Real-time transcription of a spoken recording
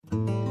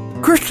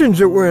Christians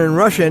that were in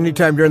Russia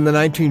anytime during the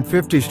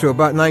 1950s to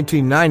about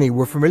 1990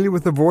 were familiar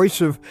with the voice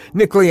of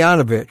Nick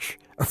Leonovich.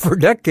 For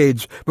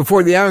decades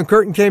before the Iron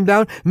Curtain came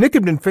down, Nick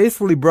had been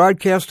faithfully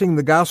broadcasting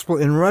the gospel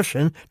in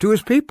Russian to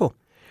his people.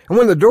 And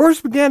when the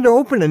doors began to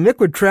open and Nick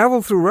would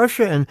travel through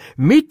Russia and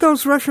meet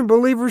those Russian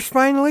believers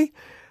finally,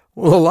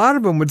 well, a lot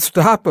of them would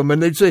stop him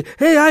and they'd say,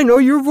 "Hey, I know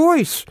your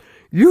voice.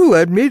 You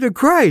led me to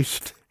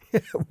Christ."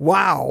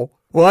 Wow.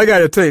 Well, I got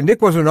to tell you,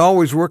 Nick wasn't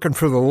always working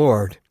for the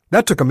Lord.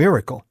 That took a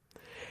miracle.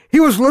 He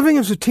was living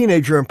as a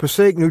teenager in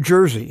Passaic, New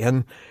Jersey,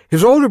 and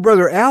his older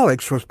brother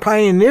Alex was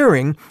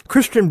pioneering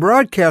Christian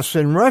broadcasts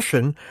in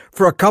Russian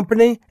for a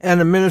company and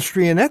a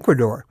ministry in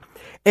Ecuador.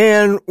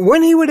 And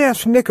when he would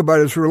ask Nick about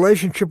his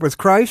relationship with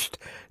Christ,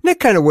 Nick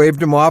kind of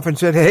waved him off and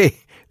said, "Hey,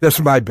 that's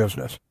my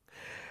business."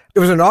 It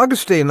was an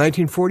August day in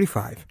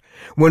 1945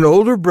 when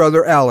older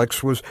brother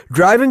Alex was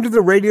driving to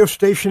the radio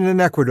station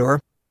in Ecuador,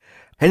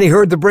 and he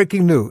heard the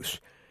breaking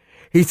news.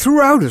 He threw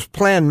out his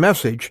planned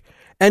message,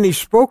 and he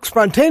spoke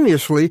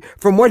spontaneously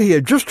from what he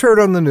had just heard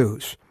on the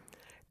news.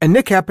 And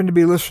Nick happened to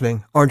be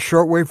listening on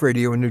shortwave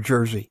radio in New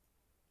Jersey.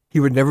 He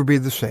would never be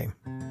the same.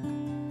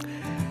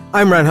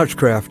 I'm Ron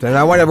Hutchcraft, and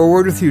I want to have a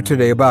word with you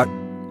today about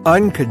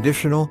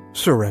unconditional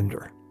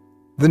surrender.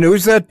 The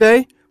news that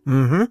day?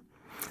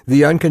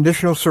 The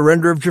unconditional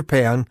surrender of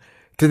Japan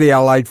to the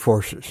Allied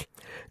forces.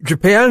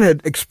 Japan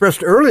had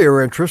expressed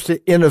earlier interest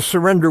in a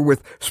surrender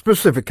with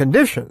specific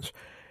conditions,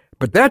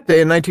 but that day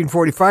in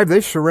 1945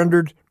 they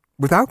surrendered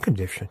without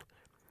condition.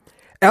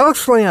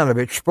 Alex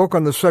Leonovich spoke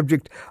on the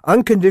subject,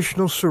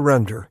 unconditional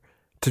surrender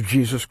to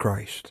Jesus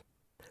Christ.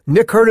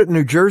 Nick heard it in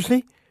New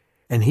Jersey,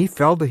 and he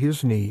fell to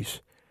his knees.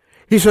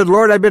 He said,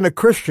 "Lord, I've been a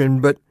Christian,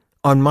 but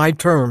on my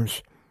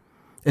terms.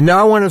 And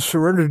now I want to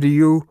surrender to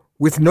you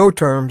with no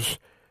terms.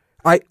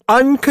 I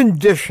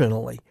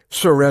unconditionally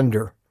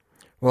surrender."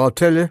 Well, I'll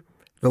tell you,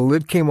 the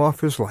lid came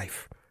off his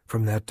life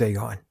from that day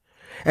on.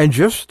 And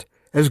just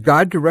as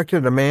God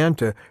directed a man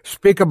to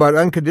speak about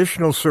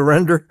unconditional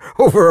surrender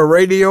over a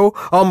radio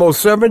almost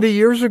 70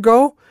 years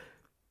ago,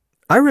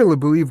 I really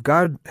believe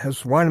God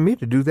has wanted me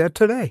to do that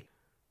today.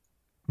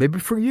 Maybe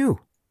for you.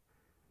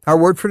 Our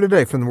word for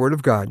today from the Word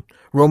of God,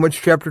 Romans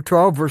chapter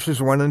 12,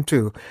 verses 1 and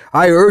 2.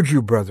 I urge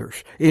you,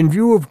 brothers, in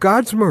view of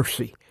God's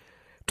mercy,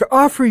 to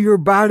offer your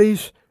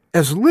bodies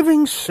as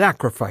living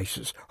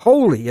sacrifices,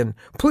 holy and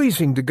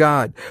pleasing to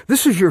God.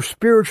 This is your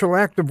spiritual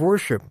act of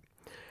worship.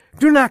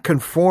 Do not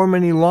conform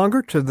any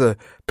longer to the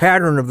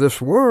pattern of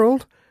this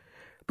world,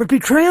 but be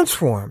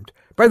transformed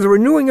by the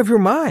renewing of your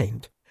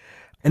mind.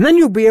 And then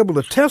you'll be able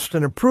to test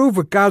and approve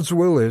what God's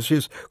will is,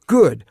 His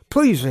good,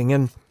 pleasing,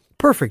 and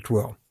perfect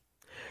will.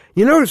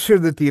 You notice here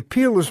that the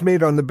appeal is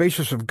made on the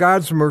basis of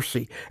God's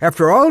mercy,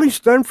 after all He's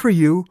done for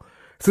you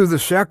through the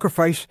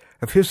sacrifice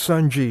of His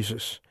Son,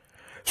 Jesus.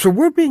 So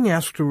we're being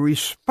asked to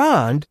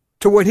respond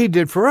to what He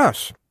did for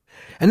us.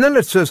 And then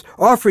it says,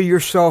 offer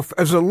yourself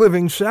as a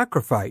living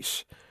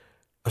sacrifice.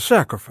 A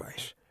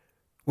sacrifice.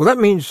 Well, that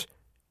means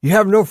you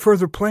have no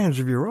further plans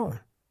of your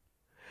own.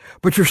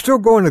 But you're still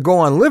going to go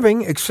on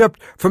living,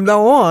 except from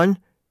now on,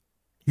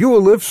 you will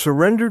live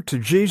surrendered to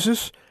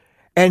Jesus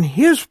and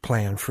His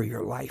plan for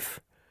your life.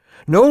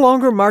 No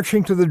longer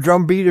marching to the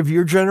drumbeat of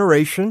your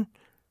generation,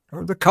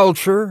 or the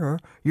culture, or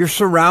your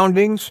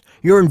surroundings,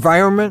 your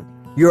environment,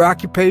 your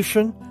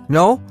occupation.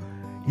 No,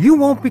 you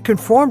won't be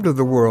conformed to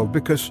the world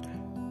because,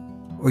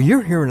 well,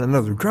 you're hearing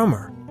another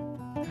drummer.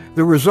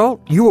 The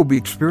result, you will be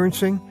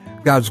experiencing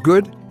God's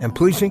good and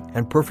pleasing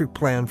and perfect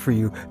plan for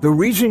you. The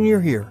reason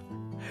you're here.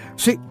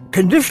 See,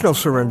 conditional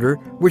surrender,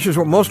 which is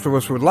what most of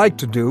us would like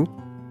to do,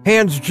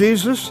 hands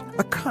Jesus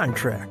a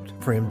contract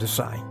for Him to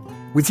sign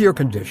with your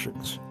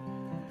conditions.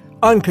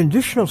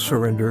 Unconditional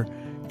surrender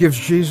gives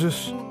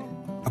Jesus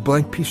a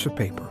blank piece of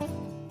paper,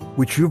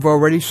 which you've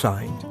already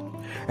signed,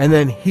 and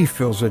then He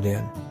fills it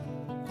in.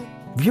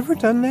 Have you ever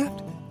done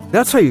that?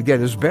 That's how you get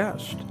His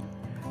best.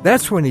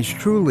 That's when He's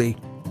truly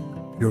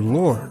your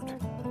Lord.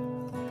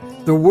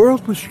 The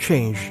world was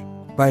changed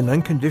by an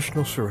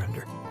unconditional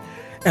surrender,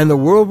 and the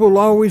world will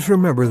always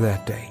remember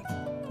that day.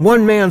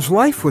 One man's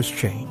life was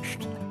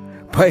changed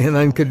by an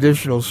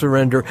unconditional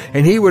surrender,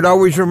 and he would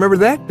always remember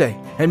that day.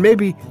 And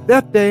maybe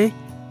that day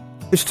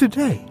is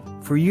today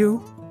for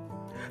you.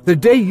 The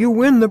day you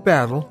win the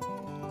battle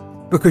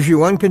because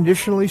you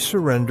unconditionally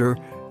surrender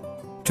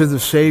to the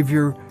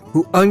Savior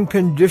who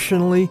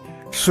unconditionally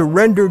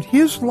surrendered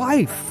His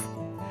life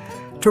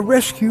to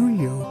rescue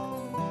you